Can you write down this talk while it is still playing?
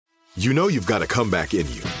You know you've got a comeback in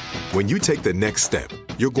you. When you take the next step,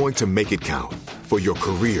 you're going to make it count for your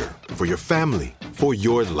career, for your family, for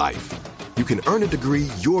your life. You can earn a degree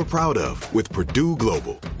you're proud of with Purdue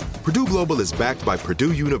Global. Purdue Global is backed by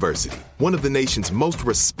Purdue University, one of the nation's most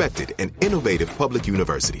respected and innovative public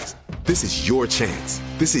universities. This is your chance.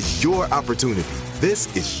 This is your opportunity.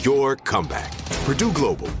 This is your comeback. Purdue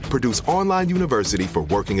Global, Purdue's online university for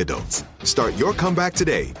working adults. Start your comeback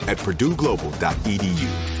today at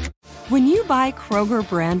purdueglobal.edu. When you buy Kroger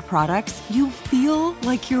brand products, you feel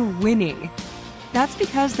like you're winning. That's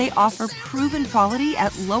because they offer proven quality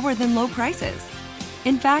at lower than low prices.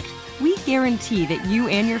 In fact, we guarantee that you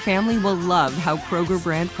and your family will love how Kroger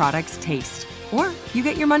brand products taste, or you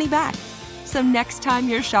get your money back. So next time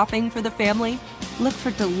you're shopping for the family, look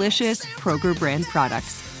for delicious Kroger brand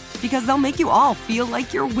products, because they'll make you all feel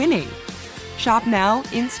like you're winning. Shop now,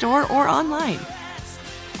 in-store, or online.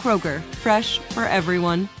 Kroger, fresh for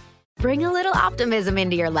everyone. Bring a little optimism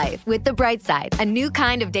into your life with The Bright Side, a new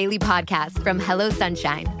kind of daily podcast from Hello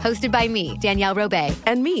Sunshine, hosted by me, Danielle Robay.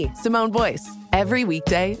 And me, Simone Boyce. Every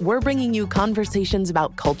weekday, we're bringing you conversations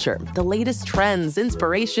about culture, the latest trends,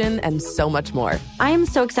 inspiration, and so much more. I am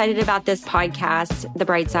so excited about this podcast, The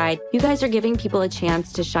Bright Side. You guys are giving people a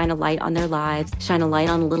chance to shine a light on their lives, shine a light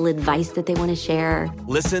on a little advice that they want to share.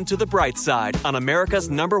 Listen to The Bright Side on America's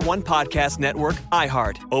 #1 podcast network,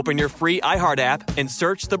 iHeart. Open your free iHeart app and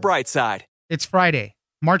search The Bright Side. It's Friday,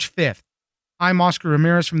 March 5th. I'm Oscar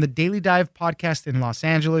Ramirez from the Daily Dive podcast in Los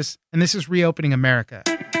Angeles, and this is Reopening America.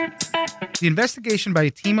 The investigation by a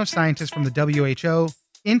team of scientists from the WHO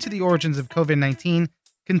into the origins of COVID-19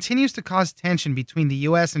 continues to cause tension between the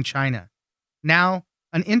U.S. and China. Now,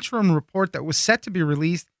 an interim report that was set to be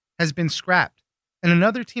released has been scrapped, and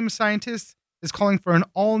another team of scientists is calling for an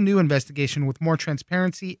all-new investigation with more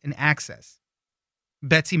transparency and access.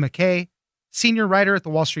 Betsy McKay, senior writer at the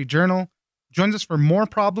Wall Street Journal, joins us for more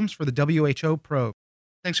problems for the WHO probe.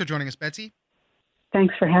 Thanks for joining us, Betsy.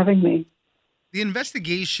 Thanks for having me. The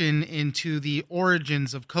investigation into the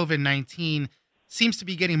origins of COVID-19 seems to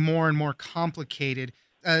be getting more and more complicated.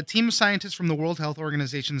 A team of scientists from the World Health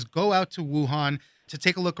Organization go out to Wuhan to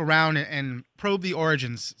take a look around and probe the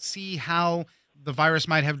origins, see how the virus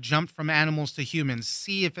might have jumped from animals to humans,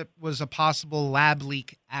 see if it was a possible lab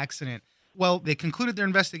leak accident. Well, they concluded their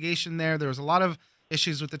investigation there. There was a lot of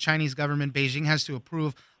issues with the Chinese government. Beijing has to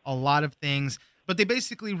approve a lot of things, but they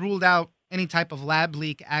basically ruled out any type of lab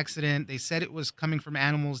leak accident. They said it was coming from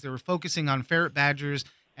animals. They were focusing on ferret badgers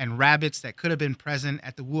and rabbits that could have been present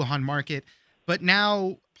at the Wuhan market. But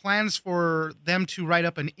now plans for them to write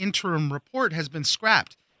up an interim report has been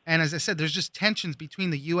scrapped. And as I said, there's just tensions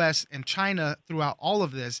between the U.S. and China throughout all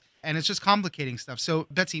of this, and it's just complicating stuff. So,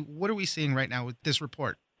 Betsy, what are we seeing right now with this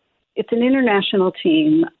report? It's an international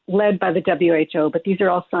team led by the WHO, but these are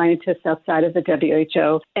all scientists outside of the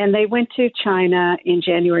WHO. And they went to China in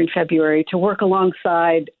January and February to work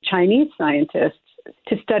alongside Chinese scientists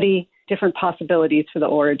to study different possibilities for the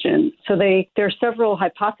origin. So there are several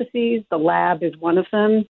hypotheses. The lab is one of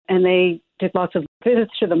them. And they did lots of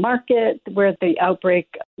visits to the market where the outbreak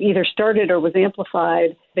either started or was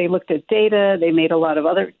amplified. They looked at data. They did a lot of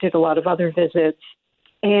other visits.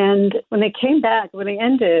 And when they came back, when they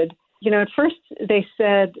ended, at first they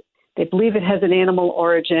said they believe it has an animal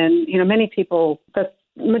origin. Many people, the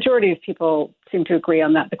majority of people seem to agree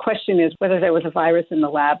on that. The question is whether there was a virus in the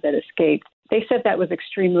lab that escaped. They said that was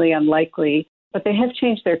extremely unlikely, but they have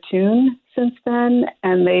changed their tune since then,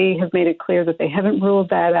 and they have made it clear that they haven't ruled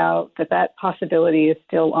that out, that possibility is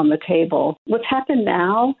still on the table. What's happened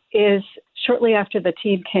now is shortly after the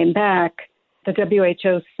team came back, the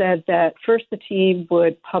WHO said that first the team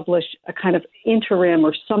would publish a kind of interim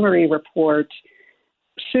or summary report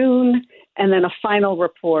soon, and then a final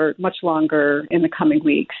report much longer in the coming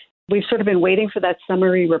weeks. We've sort of been waiting for that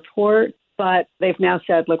summary report, but they've now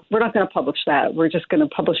said, look, we're not going to publish that. We're just going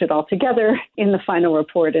to publish it all together in the final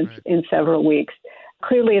report in several weeks.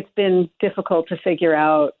 Clearly, it's been difficult to figure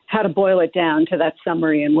out how to boil it down to that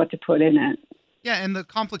summary and what to put in it. Yeah, and the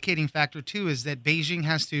complicating factor, too, is that Beijing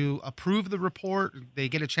has to approve the report. They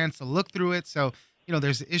get a chance to look through it. So,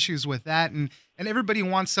 there's issues with that. And everybody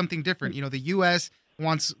wants something different. The U.S.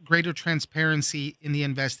 wants greater transparency in the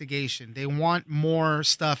investigation. They want more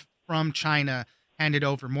stuff from China handed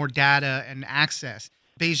over, more data and access.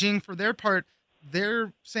 Beijing, for their part,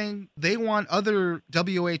 they're saying they want other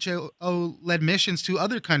WHO-led missions to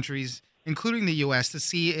other countries, including the U.S., to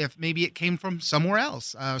see if maybe it came from somewhere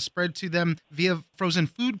else, spread to them via frozen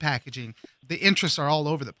food packaging. The interests are all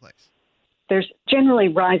over the place. There's generally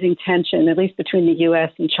rising tension, at least between the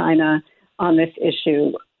U.S. and China, on this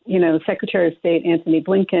issue. Secretary of State Antony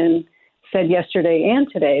Blinken said yesterday and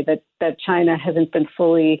today that China hasn't been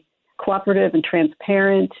fully cooperative and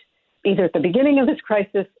transparent, either at the beginning of this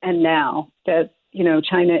crisis and now, that,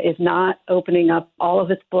 China is not opening up all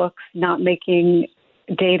of its books, not making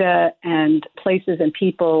data and places and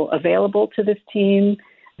people available to this team.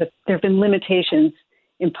 There have been limitations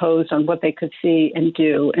imposed on what they could see and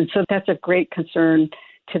do. And so that's a great concern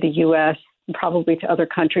to the U.S. and probably to other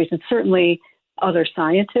countries and certainly other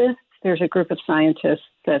scientists. There's a group of scientists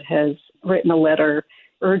that has written a letter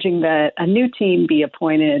urging that a new team be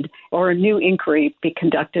appointed or a new inquiry be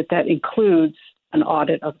conducted that includes an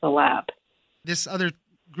audit of the lab. This other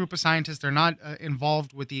group of scientists, they're not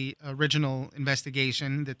involved with the original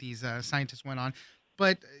investigation that these scientists went on,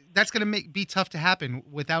 but that's going to be tough to happen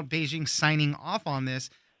without Beijing signing off on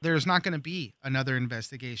this. There's not going to be another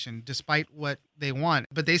investigation, despite what they want.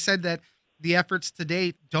 But they said that the efforts to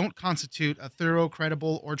date don't constitute a thorough,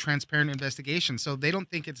 credible, or transparent investigation. So they don't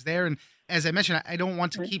think it's there. And as I mentioned, I don't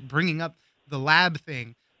want to keep bringing up the lab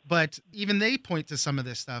thing, but even they point to some of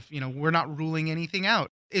this stuff. We're not ruling anything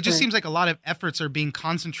out. It just seems like a lot of efforts are being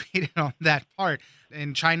concentrated on that part,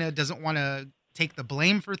 and China doesn't want to take the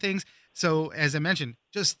blame for things. So as I mentioned,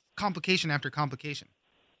 just complication after complication.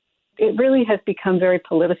 It really has become very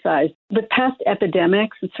politicized. With past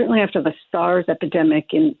epidemics, and certainly after the SARS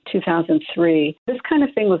epidemic in 2003, this kind of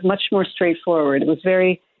thing was much more straightforward. It was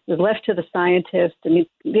left to the scientists.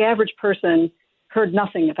 The average person heard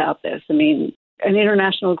nothing about this. An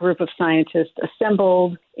international group of scientists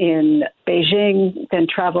assembled in Beijing, then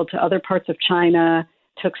traveled to other parts of China,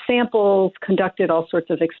 took samples, conducted all sorts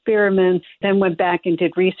of experiments, then went back and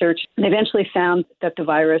did research, and eventually found that the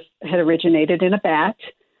virus had originated in a bat.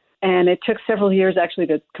 And it took several years actually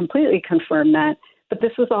to completely confirm that. But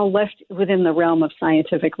this was all left within the realm of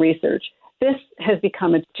scientific research. This has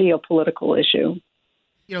become a geopolitical issue.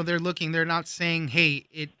 They're not saying, hey,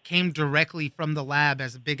 it came directly from the lab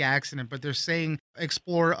as a big accident, but they're saying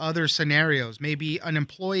explore other scenarios. Maybe an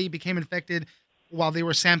employee became infected while they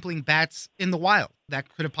were sampling bats in the wild. That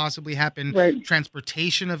could have possibly happened. Right.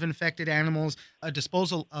 Transportation of infected animals, a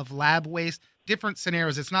disposal of lab waste, different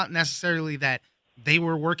scenarios. It's not necessarily that they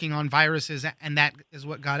were working on viruses and that is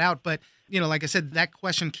what got out. But, like I said, that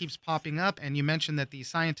question keeps popping up. And you mentioned that the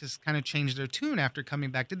scientists kind of changed their tune after coming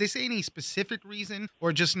back. Did they say any specific reason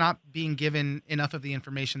or just not being given enough of the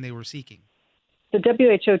information they were seeking? The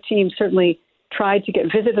WHO team certainly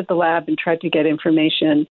visited the lab and tried to get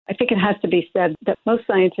information. I think it has to be said that most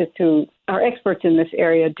scientists who are experts in this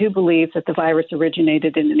area do believe that the virus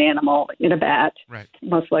originated in an animal, in a bat. Right.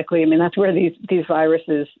 Most likely. That's where these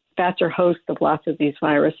viruses, bats are hosts of lots of these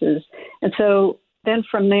viruses. And so then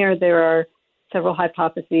from there are several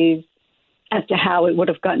hypotheses as to how it would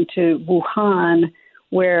have gotten to Wuhan,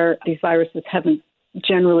 where these viruses haven't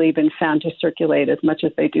generally been found to circulate as much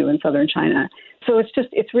as they do in southern China. So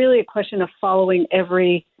it's really a question of following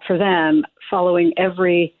every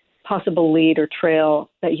possible lead or trail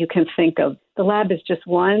that you can think of. The lab is just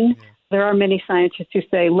one. Yeah. There are many scientists who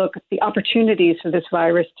say, look, the opportunities for this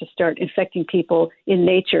virus to start infecting people in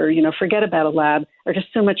nature, forget about a lab, are just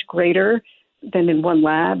so much greater than in one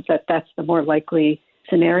lab that's the more likely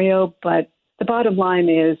scenario. But the bottom line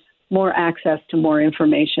is more access to more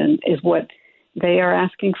information is what they are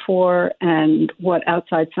asking for and what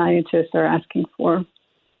outside scientists are asking for.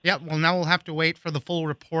 Yeah, well, now we'll have to wait for the full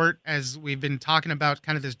report as we've been talking about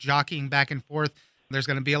kind of this jockeying back and forth. There's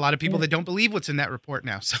going to be a lot of people that don't believe what's in that report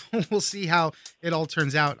now. So we'll see how it all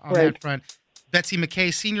turns out on that front. Betsy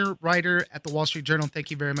McKay, senior writer at the Wall Street Journal, thank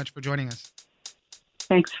you very much for joining us.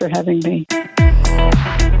 Thanks for having me.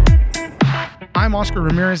 I'm Oscar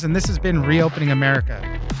Ramirez, and this has been Reopening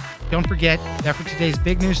America. Don't forget that for today's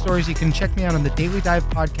big news stories, you can check me out on the Daily Dive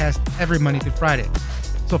podcast every Monday through Friday.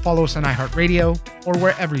 So follow us on iHeartRadio or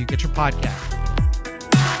wherever you get your podcasts.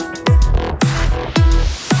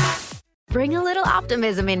 Bring a little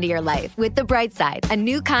optimism into your life with The Bright Side, a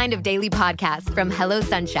new kind of daily podcast from Hello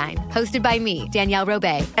Sunshine, hosted by me, Danielle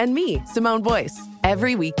Robay. And me, Simone Boyce.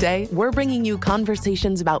 Every weekday, we're bringing you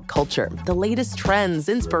conversations about culture, the latest trends,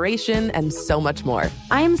 inspiration, and so much more.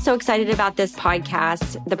 I am so excited about this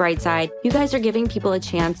podcast, The Bright Side. You guys are giving people a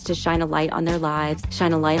chance to shine a light on their lives,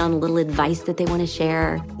 shine a light on a little advice that they want to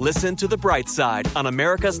share. Listen to The Bright Side on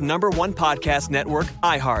America's #1 podcast network,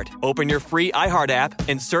 iHeart. Open your free iHeart app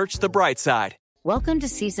and search The Bright Side. Welcome to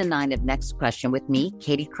Season 9 of Next Question with me,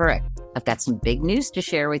 Katie Couric. I've got some big news to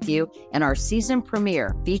share with you in our season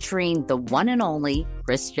premiere featuring the one and only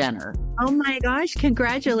Kris Jenner. Oh my gosh,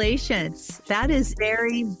 congratulations. That is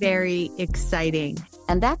very, very exciting.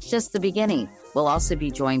 And that's just the beginning. We'll also be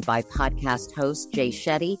joined by podcast host Jay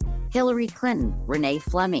Shetty, Hillary Clinton, Renee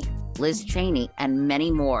Fleming, Liz Cheney, and many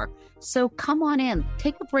more. So come on in,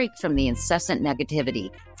 take a break from the incessant negativity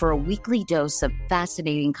for a weekly dose of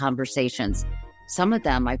fascinating conversations. Some of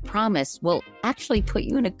them, I promise, will actually put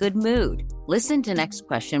you in a good mood. Listen to Next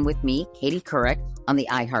Question with me, Katie Couric, on the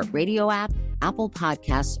iHeartRadio app, Apple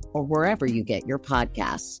Podcasts, or wherever you get your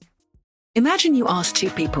podcasts. Imagine you ask two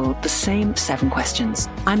people the same 7 questions.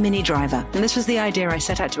 I'm Minnie Driver, and this was the idea I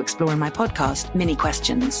set out to explore in my podcast, Mini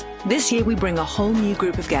Questions. This year, we bring a whole new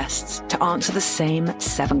group of guests to answer the same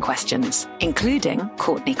 7 questions, including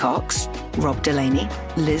Courtney Cox, Rob Delaney,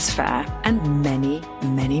 Liz Phair, and many,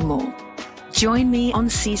 many more. Join me on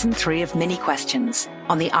Season 3 of Mini Questions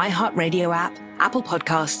on the iHeartRadio app, Apple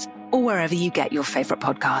Podcasts, or wherever you get your favorite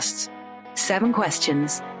podcasts. 7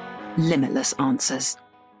 questions, limitless answers.